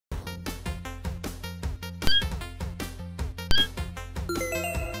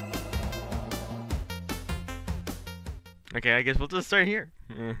Okay, I guess we'll just start here.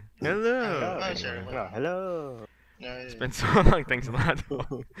 Hello. Oh, sure. Anyway, Well, Hello. no, it's been so long. Thanks a lot.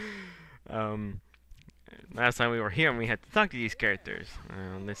 um, last time we were here and we had to talk to these characters.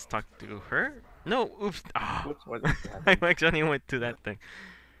 Let's talk to her. No, oops. Ah, Whoops, what I happened? accidentally went to that thing.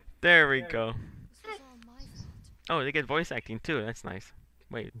 There we go. Oh, they get voice acting too. That's nice.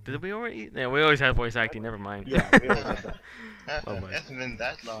 Wait, did we already? Yeah, we always have voice acting. Never mind. Yeah, we always have that. Oh it my. hasn't been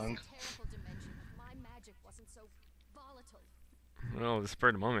that long. Well, the spur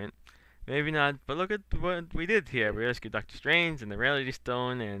of the moment. Maybe not, but look at what we did here. We rescued Doctor Strange and the Reality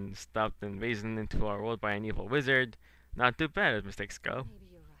Stone and stopped the invasion into our world by an evil wizard. Not too bad as mistakes go. Maybe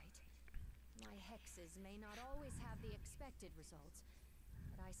you're right. My hexes may not always have the expected results,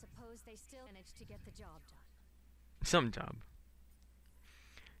 but I suppose they still manage to get the job done. Some job.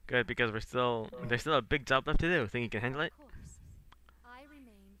 Good, because there's still a big job left to do. Think you can handle it? Of course, I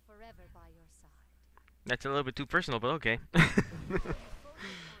remain forever by your side. That's a little bit too personal, but okay.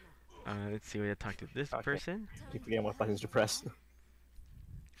 Let's see, we gotta talk to this Okay. person. Keep forgetting what buttons to press.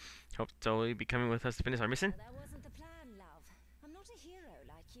 Hope so you'll be coming with us to finish our mission. That wasn't the plan, love. I'm not a hero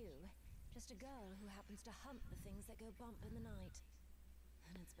like you. Just a girl who happens to hunt the things that go bump in the night.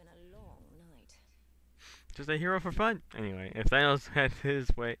 And it's been a long night. Just a hero for fun. Anyway, if Thanos has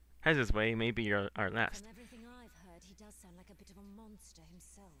his way, maybe you're our last. From everything I've heard, he does sound like a bit of a monster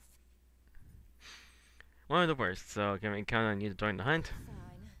himself. One of the worst, so can we count on you to join the hunt? Fine.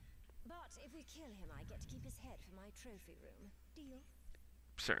 But if we kill him, I get to keep his head for my trophy room. Deal?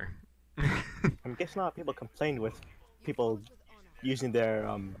 Sure. I'm guessing a lot of people complained with people using their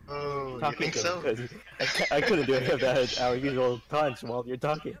Oh, you talking think so? because I couldn't do any of that at our usual times while you're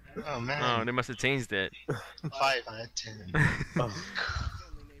talking. Oh Oh, man, they must have changed it. 5 out of 10. Oh,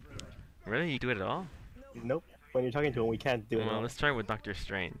 Really? You do it at all? nope. When you're talking to him, we can't do it. Well, let's try with Doctor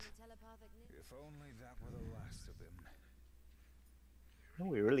Strange. If only that were the last of him. No,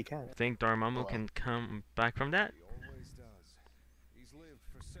 we really can't. Think Dormammu can come back from that? He always does. He's lived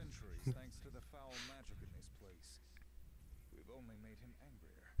for centuries thanks to the foul magic in this place. We've only made him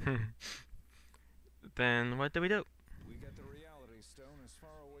angrier. Then what do we do? We get the reality stone as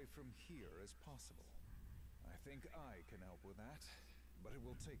far away from here as possible. I think I can help with that, but it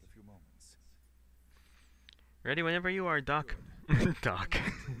will take a few moments. Ready whenever you are, Doc. Doc.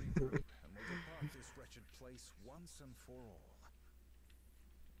 And we'll depart this wretched place once and for all.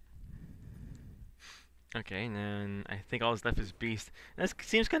 Okay, and then I think all that's left is Beast. That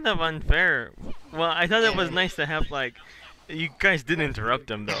seems kind of unfair. Well, I thought it was nice to have, like, you guys did interrupt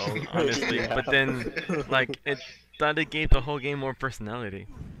him though, honestly. Yeah. But then, like, thought it gave the whole game more personality.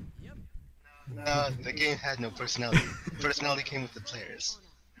 No, the game had no personality. Personality came with the players.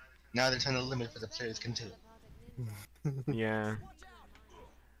 Now they're trying to limit what the players can do. Yeah.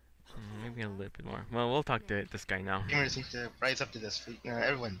 Maybe a little bit more. Well, we'll talk to this guy now. Gamers need to rise up to this.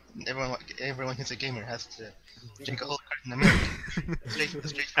 Everyone who's a gamer has to drink a whole carton of milk. Straight At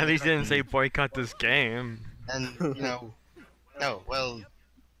from least the he didn't say carton. boycott this game. And no, well,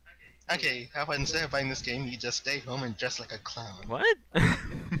 okay. How about instead of buying this game, you just stay home and dress like a clown? What?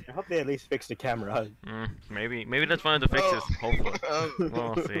 I hope they at least fix the camera. Maybe that's one of the fixes. Hopefully, Oh,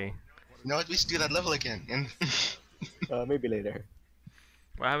 we'll see. you know what? We should do that level again. And Maybe later.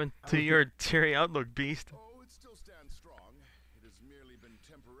 What happened to your cheery outlook, Beast? Oh, it still stands strong. It has merely been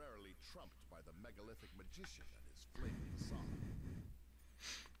temporarily trumped by the megalithic magician and his flaming song.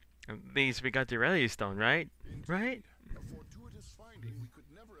 At least we got the Reality Stone, right? Right? A fortuitous finding we could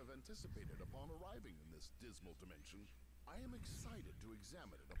never have anticipated upon arriving in this dismal dimension. I am excited to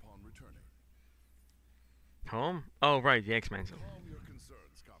examine it upon returning. Home? Oh, right, the X-Mansion. Calm your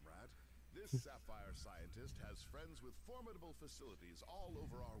concerns, comrade. This sapphire scientist has friends with formidable facilities all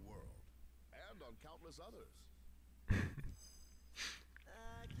over our world, and on countless others.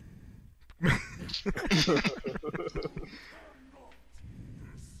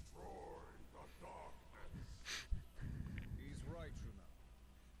 He's right, Juno.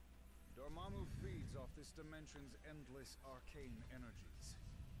 Dormammu feeds off this dimension's endless arcane energies.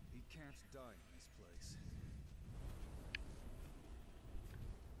 He can't die in this place.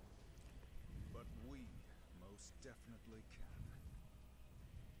 But we most definitely can.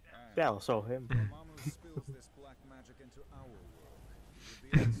 And Yeah, so him. Dormammu spills this black magic into our world.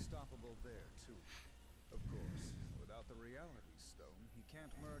 We'd be unstoppable there, too. Of course, without the reality stone, he can't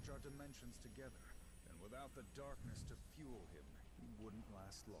merge our dimensions together. And without the darkness to fuel him, he wouldn't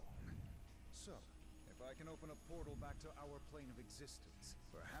last long. So, if I can open a portal back to our plane of existence,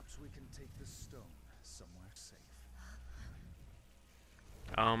 perhaps we can take the stone somewhere safe.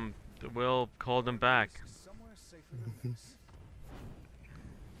 We'll call them back. Somewhere safer than this.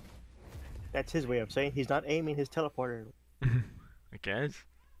 That's his way of saying he's not aiming his teleporter I guess.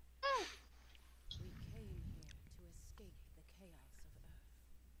 We came here to escape the chaos of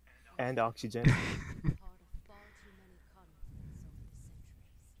Earth. And oxygen. Part of far too many conflicts over the centuries.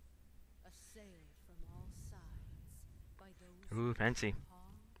 Assailed from all sides by those who Ooh, fancy.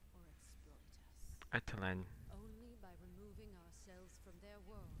 harm or exploit us. Atalan. Only by removing ourselves from their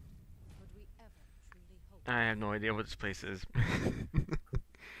world could we ever truly hope. I have no idea what this place is.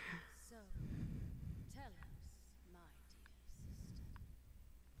 So, tell us, my dear sister.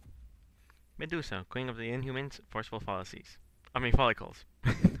 Medusa, queen of the inhumans, forceful fallacies. I mean follicles.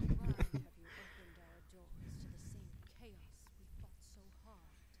 Why have you opened our doors to the same chaos we fought so hard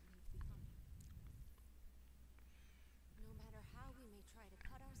to leave behind? No matter how we may try to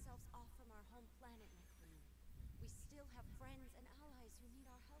cut ourselves off from our home planet, my queen, we still have friends and allies who need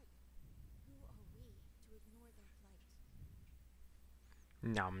our help. Who are we to ignore their plight?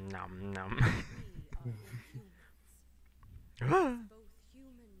 Nom nom nom. We are inhumans. Both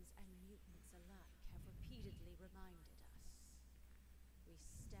humans and mutants alike have repeatedly reminded us. We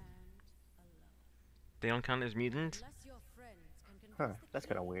stand alone. They don't count as mutants? Unless your friends can Huh, confess the that's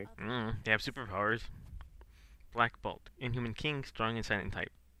kinda killing weird. of They have superpowers. Black Bolt, inhuman king, strong and silent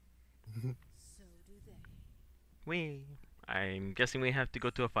type. so do they. Wee. I'm guessing we have to go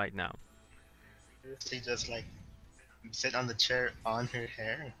to a fight now. She just like sit on the chair on her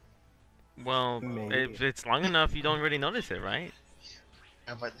hair. Well, Maybe. if it's long enough, you don't really notice it, right?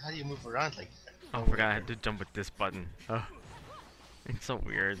 But how do you move around like that? Oh, I forgot I had to jump with this button. Ugh. It's so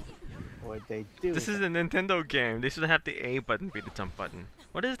weird. What they do. This is a Nintendo game. They should have the A button be the jump button.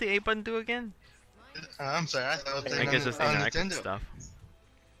 What does the A button do again? I'm sorry, I thought it was I guess it's on interactive Nintendo. stuff.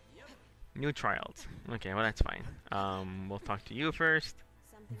 New trials. Okay, well that's fine. We'll talk to you first.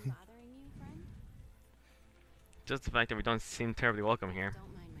 Something bothering you, friend? Just the fact that we don't seem terribly welcome here.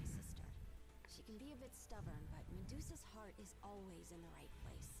 Don't mind my sister. She can be a bit stubborn, but Medusa's heart is always in the right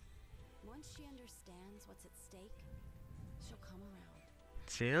place. Once she understands what's at stake, she'll come around.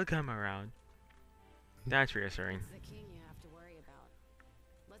 She'll come around. That's reassuring. It's the king you have to worry about.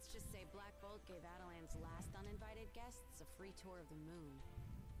 Let's just say Black Bolt gave Adelan's last uninvited guests a free tour of the moon,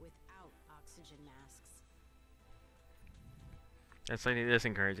 without oxygen masks. That's slightly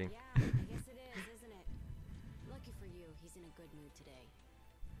discouraging. Yeah, I guess it is, isn't it? Lucky for you, he's in a good mood today.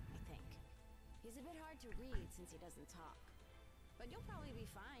 I think. He's a bit hard to read since he doesn't talk. But you'll probably be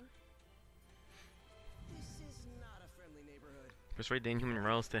fine. This is not a friendly neighborhood. Persuade the inhuman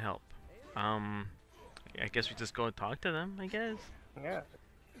royals to help. I guess we just go talk to them, I guess. Yeah.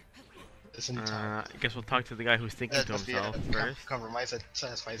 Listen to talk. I guess we'll talk to the guy who's thinking That to must be himself a first. compromise that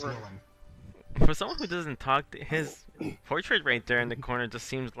satisfies no one. For someone who doesn't talk, his portrait right there in the corner just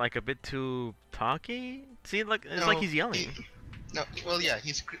seems like a bit too talky. See, like it's like he's yelling. No, well, yeah,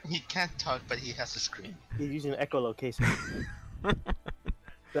 he can't talk, but he has to scream. He's using echolocation.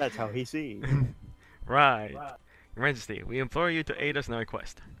 That's how he sees. Right. Your Majesty, we implore you to aid us in our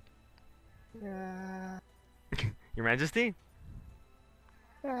quest. Yeah. Your Majesty?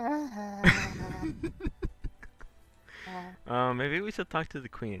 Maybe we should talk to the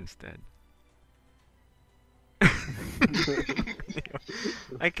Queen instead.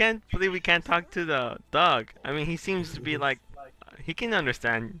 I can't believe we can't talk to the dog. I mean, he seems to be like, he can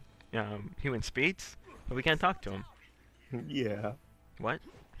understand human speech, but we can't talk to him. Yeah. What?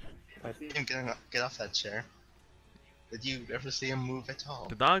 I see him get off that chair. Did you ever see him move at all?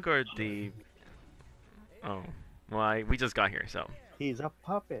 The dog or the... Oh, well, we just got here, so... He's a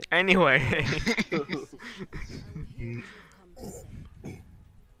puppet. Anyway. I'm here to have come to say,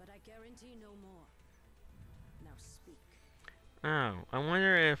 but I guarantee no more. Now speak. Oh, I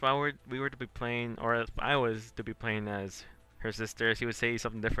wonder if we were to be playing, or if I was to be playing as her sister, she would say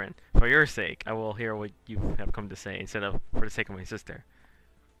something different. For your sake, I will hear what you have come to say instead of for the sake of my sister.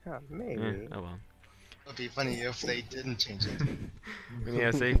 Yeah, maybe. Oh well. It would be funny if they didn't change it. We need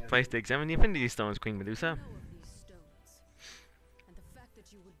a safe place to examine the Infinity Stones, Queen Medusa. Know of these stones, and the fact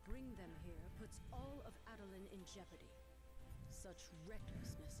that you would bring them here puts all of Adelan in jeopardy. Such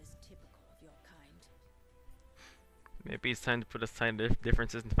recklessness is typical of your kind. Maybe it's time to put aside the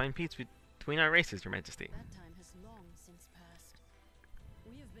differences and find peace between our races, Your Majesty. That time has long since passed.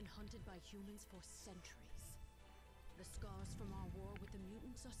 We have been hunted by humans for centuries. The scars from our war with the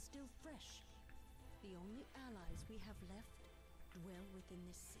mutants are still fresh. The only allies we have left dwell within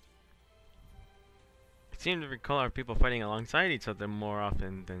this city. I seem to recall our people fighting alongside each other more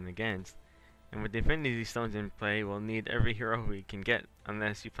often than against. And with the Infinity Stones in play, we'll need every hero we can get,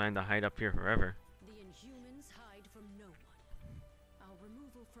 unless you plan to hide up here forever. The inhumans hide from no one. Our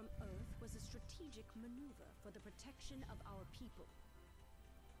removal from Earth was a strategic maneuver for the protection of our people.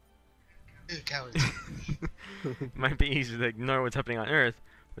 Cowards. Might be easy to ignore what's happening on Earth,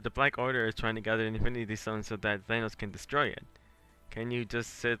 but the Black Order is trying to gather the Infinity Stone so that Thanos can destroy it. Can you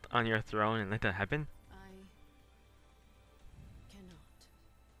just sit on your throne and let that happen? I cannot.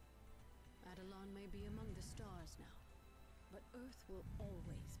 Adelon may be among the stars now, but Earth will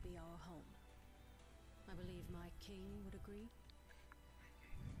always be our home. I believe my king would agree.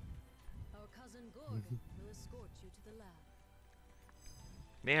 Our cousin Gorgon will escort you to the lab.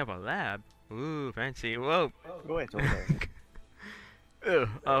 They have a lab? Ooh, fancy. Whoa! Go ahead, over there. Ugh,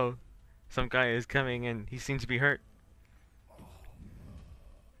 oh. Some guy is coming and he seems to be hurt.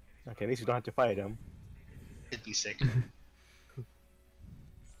 Okay, at least you don't have to fight him. It'd be sick.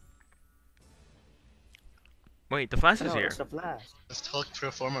 Wait, the Flash is Oh, here. it's the Flash. Let's Hulk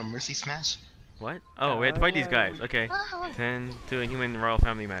perform a mercy smash. What? Oh, we had to fight these guys. Okay. 10 to Inhuman Royal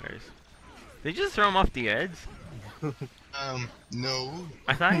Family Matters. Did you just throw him off the edge? No.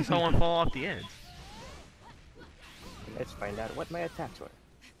 I thought I saw one fall off the edge. Let's find out what my attacks were.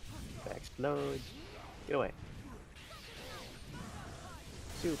 Explode. Get away.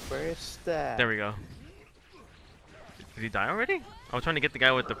 Super stab. There we go. Did he die already? I was trying to get the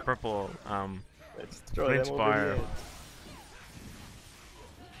guy with the purple, Let's throw Flint them bar. over the edge.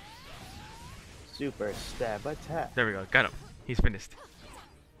 Super stab attack. There we go. Got him. He's finished.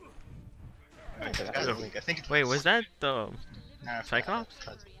 I forgot the link. I think it Wait, was that the Nah, I forgot. Cyclops?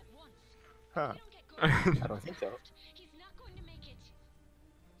 Huh. I don't think so.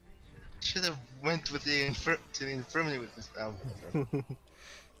 Should have went with the to the infirmary with this.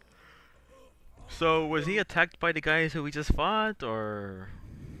 So, was he attacked by the guys who we just fought, or...?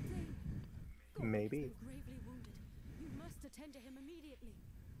 Maybe. Gravely wounded. You must attend to him immediately.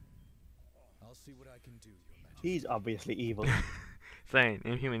 I'll see what I can do, Your Majesty. He's obviously evil. Saying,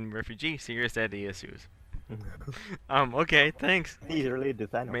 Inhuman refugee, serious daddy issues. Okay, thanks. He's related to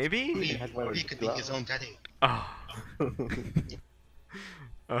Thanos. Maybe? He even has one Or of he his could be his gloves. own daddy. Oh.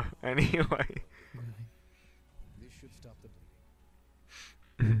 Anyway. This should stop the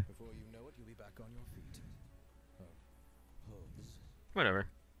bleeding. Before you know it, you'll be back on your feet. Hose. Whatever.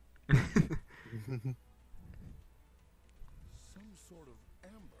 Some sort of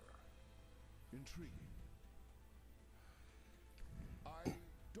amber. Intriguing. I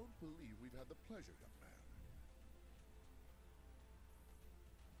don't believe we've had the pleasure, young man.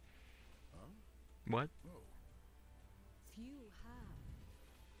 Huh? What? Oh. Few have.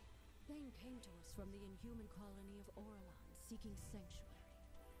 Bane came to us from the inhuman colony of Orlon, seeking sanctuary.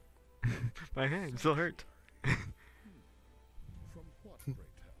 My hand still hurt. From what, pray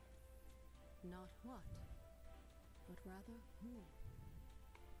tell? Not what, but rather who.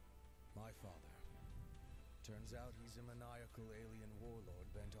 My father. Turns out he's a maniacal alien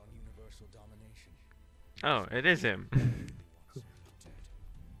warlord bent on universal domination. Oh, it is him. He wants you dead.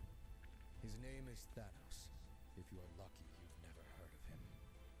 His name is Thanos. If you are lucky, you've never heard of him.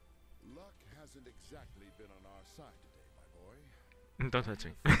 Luck hasn't exactly been on our side today, my boy. Don't touch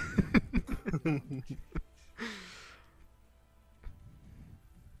me.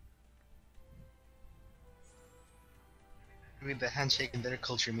 I mean, the handshake in their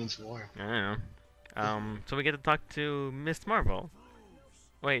culture means war. I don't know. So we get to talk to Miss Marvel.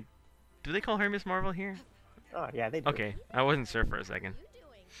 Wait, do they call her Miss Marvel here? Oh, yeah, they do. Okay, I wasn't sure for a second. What are you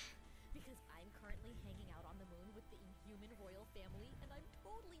doing? Because I'm currently hanging out on the moon with the inhuman royal family, and I'm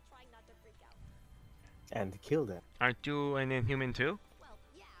totally trying not to freak out. And kill them. Aren't you an Inhuman too? Well,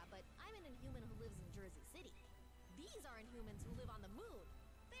 yeah, but I'm an inhuman who lives in Jersey City. These are inhumans who live on the moon.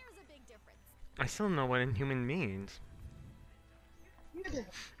 There's a big difference. I still don't know what Inhuman means.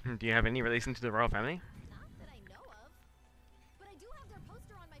 Do you have any relation to the royal family? Not that I know of. But I do have their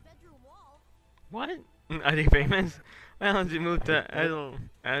poster on my bedroom wall. What? Are they famous? Why don't you move to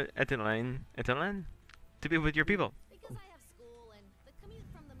Etelan to be with your people? Because I have school, and the commute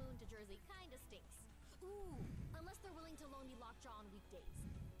from the moon to Jersey kinda stinks. Ooh, unless they're willing to loan me Lockjaw on weekdays.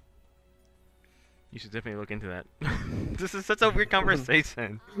 You should definitely look into that. This is such a weird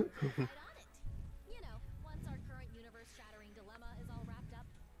conversation. I'll get right on it. You know, once our current universe-shattering dilemma is all wrapped up.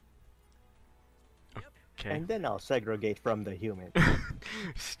 Okay. And then I'll segregate from the human.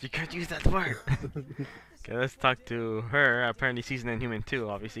 You can't use that word. Okay, let's talk to her. Apparently she's an Inhuman too,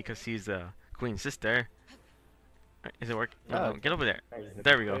 obviously, because she's the Queen's sister. Is it working? No, Oh. no, get over there.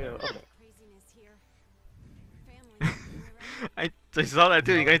 There we go. Craziness here. Family. I saw that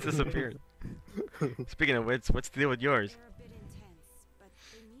too. You guys disappeared. Speaking of which, what's the deal with yours? They're a bit intense, but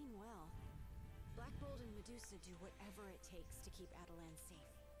they mean well. Black Bolt and Medusa do whatever it takes to keep Adelan safe.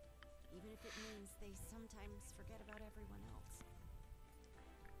 Even if it means they sometimes forget about everyone else.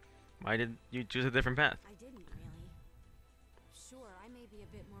 Why did you choose a different path? I didn't really. Sure, I may be a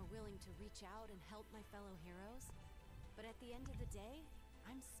bit more willing to reach out and help my fellow heroes. But at the end of the day,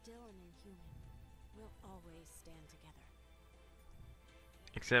 I'm still an inhuman. We'll always stand together.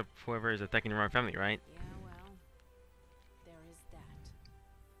 Except whoever is attacking our family, right? Yeah, well, there is that.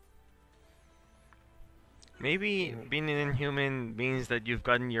 Maybe being an inhuman means that you've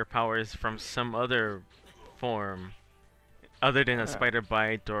gotten your powers from some other form, other than a spider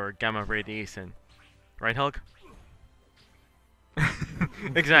bite or gamma radiation. Right, Hulk?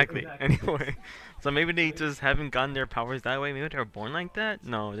 Exactly. Anyway, so maybe they just haven't gotten their powers that way. Maybe they were born like that?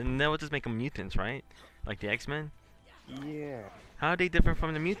 No, then that would just make them mutants, right? Like the X-Men? Yeah. How are they different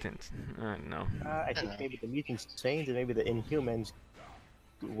from the mutants? I don't know. I think maybe the mutants change, and maybe the inhumans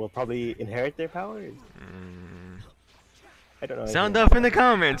will probably inherit their powers. I don't know. Sound off in the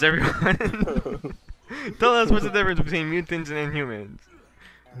comments, everyone! Tell us what's the difference between mutants and inhumans.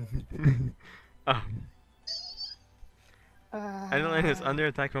 Oh. Adeline is under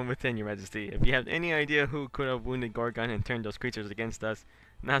attack from within, Your Majesty. If you have any idea who could have wounded Gorgon and turned those creatures against us,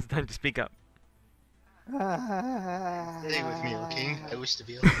 now's the time to speak up. Stay with me, O King. I wish to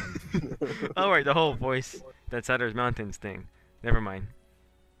be alone. Alright, the whole voice. That's Saturn's Mountains thing. Never mind.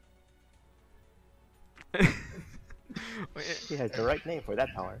 He has the right name for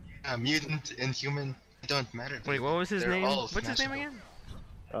that power. Mutant, inhuman, it don't matter. to Wait, me. what was his They're name? all What's his name smashable.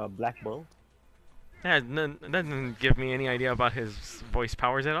 again? Black Bull. That doesn't give me any idea about his voice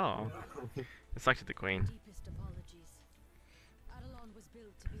powers at all. It's actually the Queen. Deepest apologies. Adelon was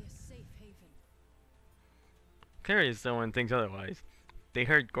built to be a safe haven. Clearly, is the one thinks otherwise. They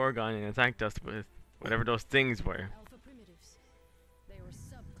heard Gorgon and attacked us with whatever those things were. Alpha primitives. They were a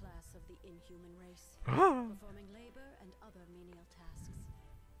subclass of the inhuman race, so performing labor and other menial tasks.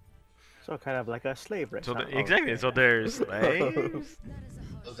 So kind of like a slave race. huh? exactly. So they're slaves. That is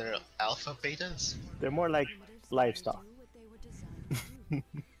a So they're alpha betas? They're more like primitives livestock. do what they were designed to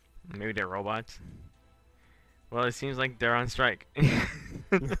do. Maybe they're robots. Well, it seems like they're on strike.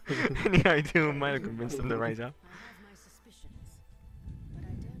 Any idea who might have convinced them to rise up? I have my suspicions, but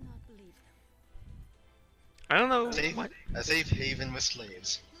I dare not believe them. I don't know. Safe, What? a safe haven with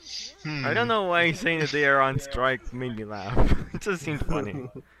slaves. I don't know why saying that they are on strike made me laugh. It just seemed funny. Do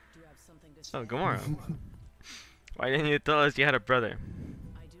you have something to say? Oh, Gamora. Why didn't you tell us you had a brother?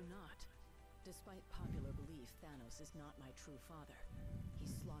 I do not. Despite popular belief, Thanos is not my true father. He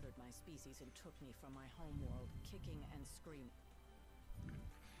slaughtered my species and took me from my homeworld, kicking and screaming,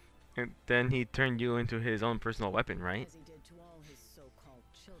 And then he turned you into his own personal weapon, right? as he did to all his so-called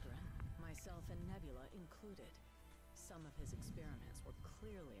children, myself and Nebula included. Some of his experiments were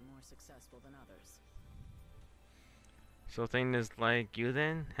clearly more successful than others. So Thanos is like you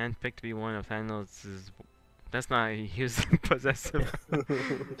then? Handpicked to be one of Thanos'... That's not... He was possessive.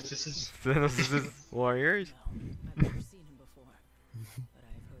 This is Thanos' warriors? No, I've never seen him before, but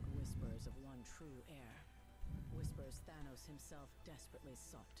I have heard whispers of one true heir. Whispers Thanos himself desperately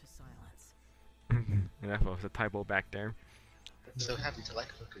sought to silence. That was a typo back there. so happy to like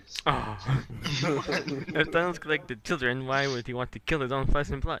hookers. Oh. If Thanos collected children, why would he want to kill his own flesh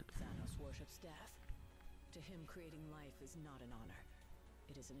and blood? Thanos worships death. To him, creating life is not an honor.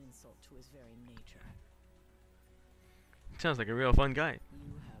 It is an insult to his very nature. Sounds like a real fun guy.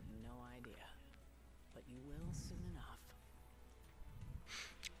 You have no idea, but you will soon enough.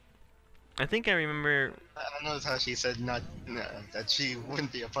 I think I remember... I noticed how she said that she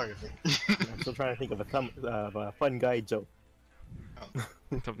wouldn't be a part of it. I'm still trying to think of a fun guy joke.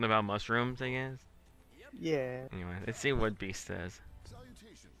 something about mushrooms, I guess. Yeah. Anyway, let's see what Beast says.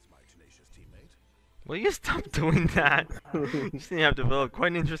 Salutations, my tenacious teammate. Will you stop doing that? You seem to have developed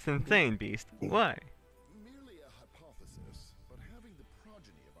quite an interesting thing, Beast. Why? Merely a hypothesis, but having the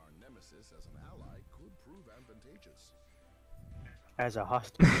progeny of our nemesis as an ally could prove advantageous. As a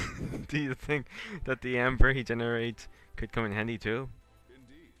hostage. Do you think that the amber he generates could come in handy too?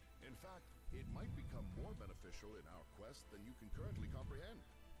 Indeed. In fact, it might become more beneficial in our quest than you can currently comprehend.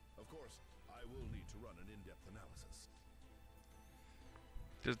 Of course, I will need to run an in-depth analysis.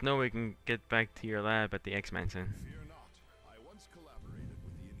 Just know we can get back to your lab at the X-Mansion. Fear not. I once collaborated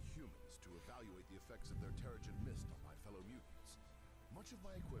with the Inhumans to evaluate the effects of their Terrigen mist on my fellow mutants. Much of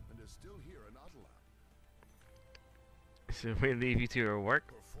my equipment is still here in Atalan. Should we leave you to your work?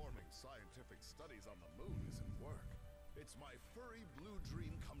 Performing scientific studies on the moon isn't work. It's my furry blue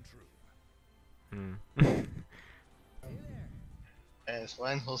dream come true. As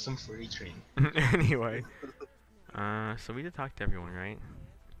one wholesome furry dream. Anyway. So we did talk to everyone, right?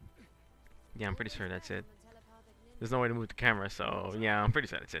 Yeah, I'm pretty sure that's it. There's no way to move the camera, so yeah, I'm pretty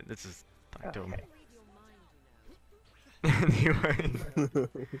sure that's it. Let's just talk to him. Anyway.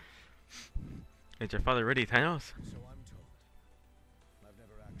 Is your father ready, Thanos? So I'm told. I've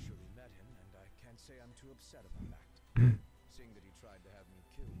never actually met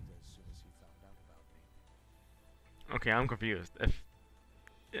Okay, I'm confused. If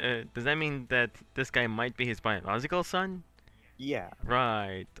does that mean that this guy might be his biological son? Yeah.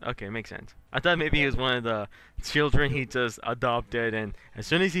 Right. Okay, makes sense. I thought maybe he was one of the children he just adopted, and as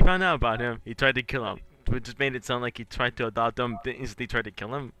soon as he found out about him, he tried to kill him. Which just made it sound like he tried to adopt him, then instantly tried to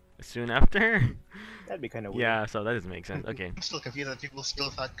kill him soon after. That'd be kind of weird. Yeah, so that doesn't make sense. Okay. I'm still confused that people still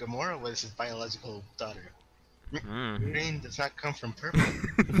thought Gamora was his biological daughter. Mm. Green does not come from purple.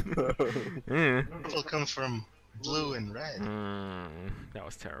 Mm. Purple comes from blue and red. That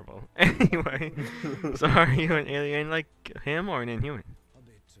was terrible. Anyway, so are you an alien like him or an inhuman? A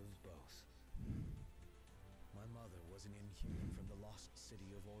bit of both. My mother was an inhuman from the lost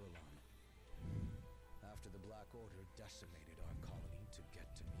city of Orlon. After the Black Order decimated our colony to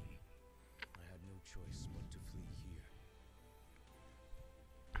get to me, I had no choice but to flee here.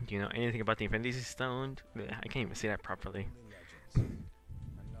 Do you know anything about the Infinity Stone? I can't even say that properly. Only legends,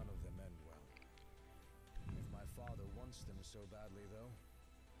 and none of them end well. If my father wants them so badly, though,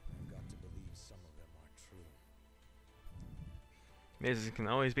 I've got to believe some of them are true. This can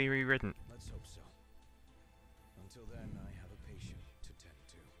always be rewritten. Let's hope so. Until then, I have a patient to tend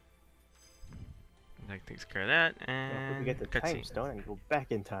to. That takes care of that, Well, if we and get the time cutscene. stone and go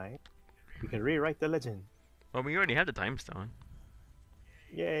back in time, we can rewrite the legend. Well, we already have the time stone.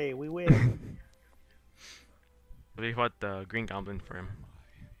 Yay, we win. We fought the Green Goblin for him.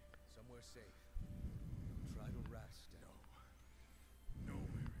 Somewhere safe. Try to rest.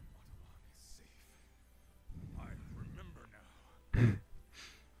 Nowhere in Matalan is safe. I remember now. He's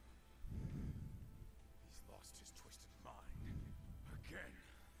lost his twisted mind. Again.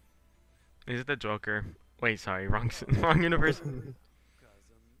 Is it the Joker? Wait, sorry, wrong, wrong universe.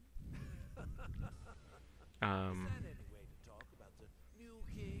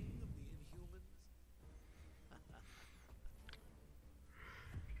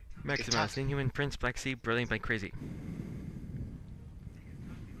 Maximus, Inhuman Prince, Black Sea, brilliant but crazy.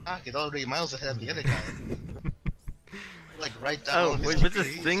 Ah, he's already miles ahead of the other guy. Like right down. Oh, his wait, what's this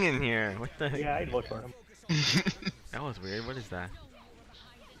trees. thing in here? What the heck? Yeah, I'd vote for him. That was weird. What is that?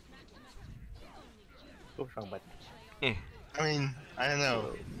 Go strong button. Eh. I mean, I don't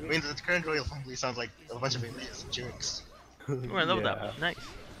know. I mean, the current royal family sounds like a bunch of aliens jerks. Oh, I leveled Yeah. up. Nice.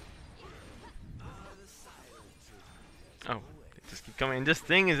 Oh, they just keep coming. This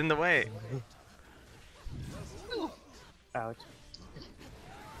thing is in the way. Ouch.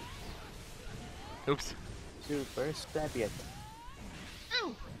 Oops. Super stab it.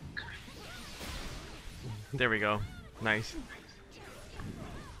 There we go. Nice.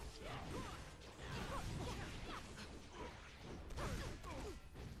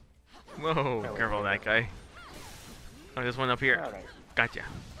 Whoa, careful that guy. Oh, there's one up here. Alright. Gotcha.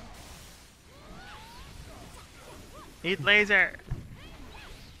 Eat laser!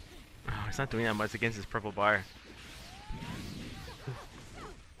 Oh, it's not doing that much against this purple bar.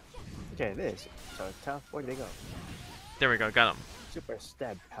 Okay, this. So tough. Where they go? There we go, got him. Super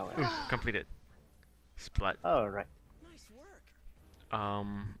stab power. Oof, completed. Splat. Alright. Nice work.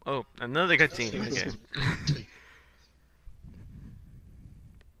 Oh, another cutscene. Okay.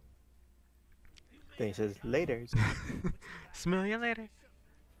 Then he says later. Smell you later.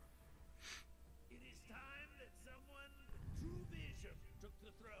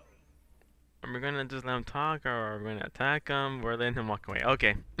 Are we gonna just let him talk, or are we gonna attack him? We're letting him walk away.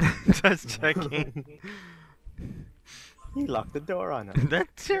 Okay. Just checking. He locked the door on him.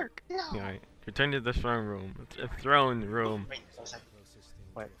 That jerk. Alright, return to the throne room. Throne room. Wait, a sec.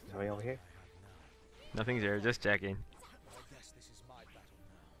 What? Somebody over here? Nothing's there, just checking. I guess this is my battle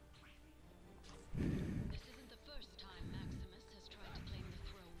now. This isn't the first time Maximus has tried to claim the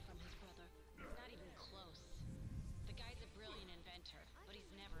throne from his brother. Not even close. The guy's a brilliant inventor, but he's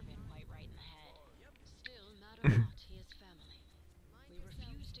never been quite right in the head. Still, matter what, he is family. We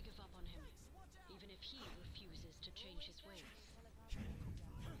refuse to give up on him, even if he refuses to change his ways.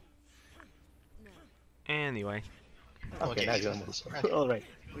 Anyway. Okay, now you're on this. Alright.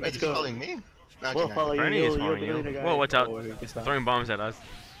 Wait, Let's is he go. following me? Okay, We'll now- follow you. Bernie is You'll following be you. the guy. Whoa, watch out. Oh, it's not. Throwing bombs at us.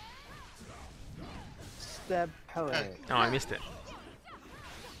 Stab power. Oh, I missed it.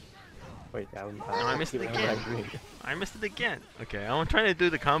 Wait, I'm. I missed it again. I missed it again. Okay, I'm trying to do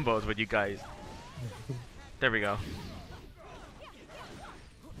the combos with you guys. There we go.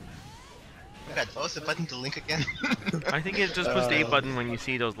 Oh god, what was the button to link again? I think it just push the A button when you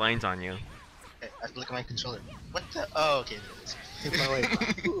see those lines on you. Okay, I have to look at my controller. What the? Oh, okay, there it is. Took my way.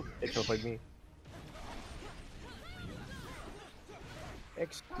 It teleported me.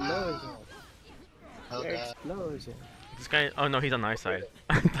 Explosion. Oh god. Explosion. This guy. Oh no, he's on our side.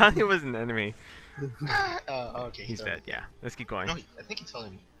 I thought he was an enemy. Oh, okay. He's dead. Yeah. Let's keep going. No, I think he's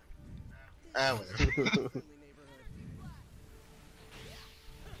following me. Ah, whatever.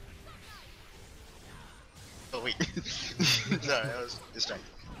 Oh wait. Sorry, I was distracted.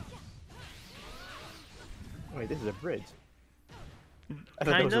 Wait, this is a bridge. I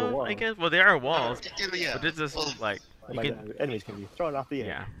thought Kind those were of, I walls. guess. Well, there are walls, Yeah. but it's just Well, like Oh you my can. god, enemies can be thrown off the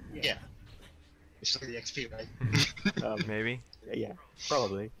air. Yeah, yeah. It's like the XP, right? maybe. Yeah,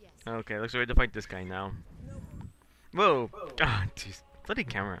 probably. Okay, looks like we have to fight this guy now. Whoa! God, jeez. Bloody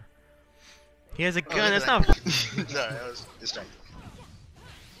camera. He has a Oh, gun, look that's at not. that. Sorry, I was distracted.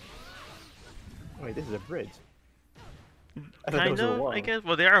 Wait, this is a bridge. I thought Kind those were of, walls. I guess.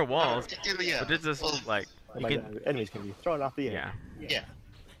 Well, there are walls, Yeah. but it's just Well, like Oh you my can. god, enemies can be thrown off the air. Yeah, yeah.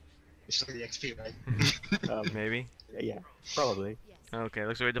 It's like the XP, right? maybe. Yeah, probably. Okay,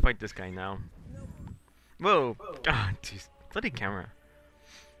 looks like we have to fight this guy now. Whoa! God, jeez. Bloody camera.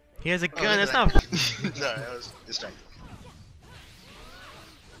 He has a Oh, gun, look that's at not. that. Sorry, I was distracted.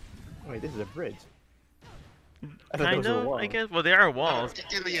 Wait, this is a bridge. I thought Kind those were of, walls. I guess. Well, there are walls,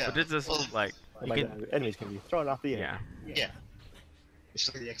 Yeah. but it's just Well, like Oh you my can. god, enemies can be thrown off the air. Yeah, yeah. It's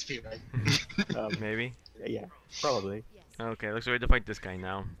like the XP, right? maybe. Yeah, probably. Okay, looks like we have to fight this guy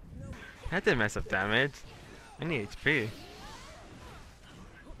now. That did massive damage. I need HP.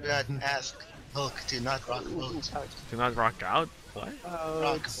 We had ask Hulk to not rock boat. Do not rock out. What? Oh,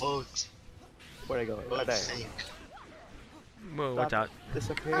 Rock it's... boat. Where'd I go? Oh, Boat there. sink. Whoa, watch out.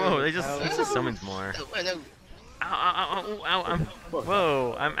 Disappear. Whoa, they just Oh. summons more. Oh, well, no. Ow, ow, ow, ow, ow, I'm.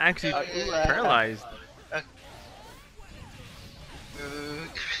 Whoa, I'm actually paralyzed.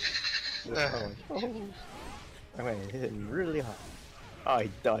 Oh. I mean, it hit him really hard. Oh, he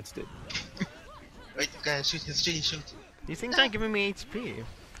dodged it. Wait, guys, shoot his tree, shoot. These things aren't giving me HP.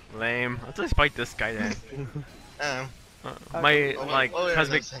 Lame. I'll just fight this guy then. Um, My oh, like oh, yeah,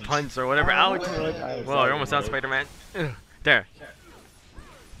 cosmic those things. punch or whatever. Oh, Ouch! I'm Whoa, sorry, you're almost out, buddy. Spider-Man. Ugh. There.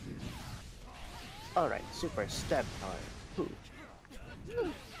 Alright, super step time.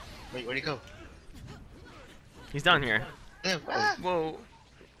 Ooh. wait, where'd he go? He's down here. No, ah, Whoa.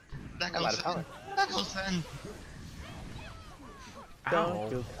 that I'm out goes of power. in. That goes in. Don't Ow.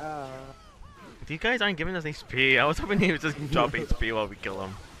 do These guys aren't giving us HP. I was hoping he would just drop HP while we kill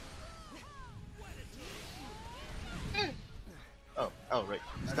him. Oh, right.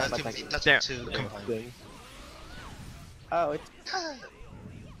 not That's my too, type. that's There. too thing. combined. Oh, it's...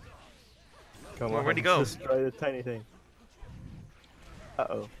 Come on, Where'd he go? destroy the tiny thing.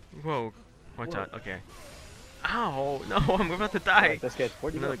 Uh-oh. Whoa. Watch Whoa. out. Okay. Ow! No, I'm about to die. Alright, let's get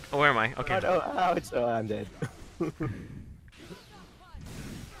 40 No, oh, where am I? Okay. Oh, ouch! Oh, I'm dead.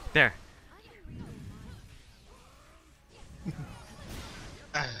 There.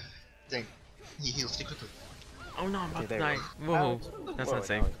 Dang. He heals too quickly. Oh no, I'm about Okay, to there die. we Whoa. Ouch. That's Whoa, not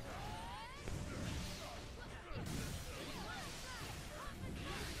safe. ouch.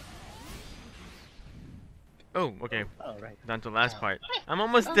 Oh, okay. Oh, right. Down to the last part. I'm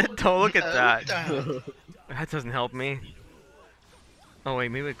almost dead though. Look at that. Damn. That doesn't help me. Oh wait,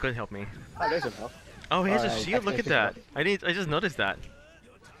 maybe it could help me. Oh, there's a bell. Oh, he has a Alright, shield. Look at actually, that. I just noticed that.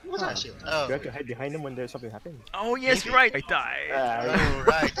 What's that shield? Oh, Do I have to hide behind him when there's something happening? Oh yes, you're right. I died. oh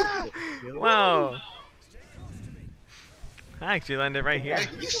right. Wow. I actually landed right here. Wait,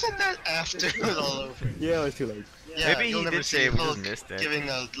 you said that after it was all over. Yeah, it was too late. Yeah, Maybe you'll he never did see say, we just Hulk missed it. Giving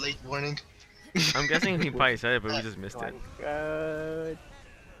a late warning. I'm guessing he probably said it, but we just missed it. God.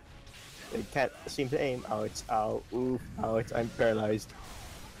 They can't seem to aim. Ouch, ow, oof, ouch, I'm paralyzed.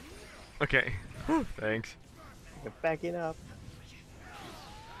 Okay. Whew, thanks. You're backing up.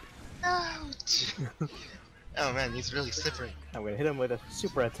 Ouch. Oh man, he's really slippery. I'm gonna hit him with a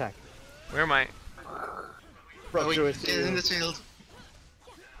super attack. Where am I? Broke Oh, wait, through his get in the shield. shield.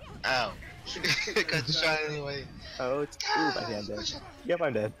 Ow. Got shot anyway. Ouch, oof, I think I'm dead. Yep,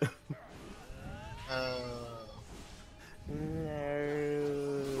 I'm dead. No.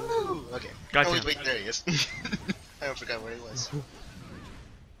 Woo, okay. Gotcha. Oh wait, there he is. I forgot where he was.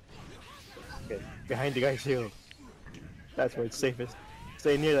 Okay, behind the guy's shield. That's where it's safest.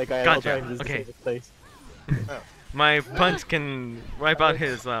 Stay near that guy at all Gotcha, times is the okay. safest place. My punch can wipe out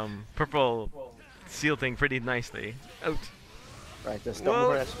his purple seal thing pretty nicely. Out. Right, just don't Whoa, move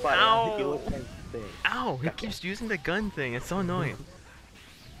over that spot. I'll hit you ow. with that thing. Ow! He Gotcha. keeps using the gun thing. It's so annoying.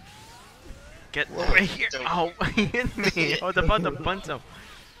 Get Whoa, over here! don't- Ow! He hit me! I was about to punch him.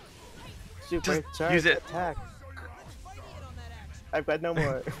 Super Just charge use it. attack. I've got no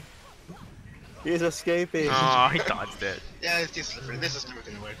more. He's escaping. Oh, he dodged it. Yeah, it's too slippery. This is never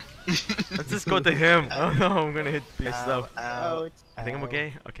gonna work. Let's just go to him. Oh no, I'm gonna hit your Ow, stuff. ow. Ouch, I think I'm ow.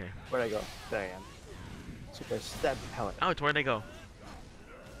 okay. Okay. Where'd I go? There I am. Super step pellet. Ouch! Where'd I go?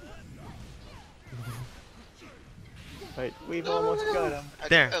 Right, we've almost got him. Okay,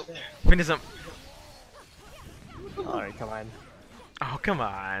 There. oh, Finish him. Alright, come on. Oh come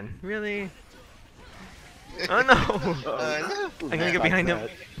on! Really? Oh no! No. I'm gonna get behind him.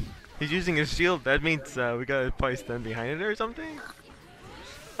 He's using his shield. That means we gotta probably stand behind it or something.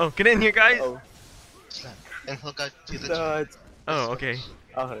 Oh, get in here, guys! Oh, Slap. And hook out to the no, tree. it's, Oh, okay.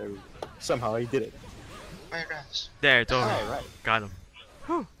 oh, there we go. Somehow I did it. Fire grass. There, it's over. Alright. Got him.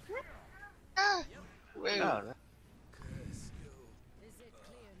 Whew. Ah! Wait. Alright.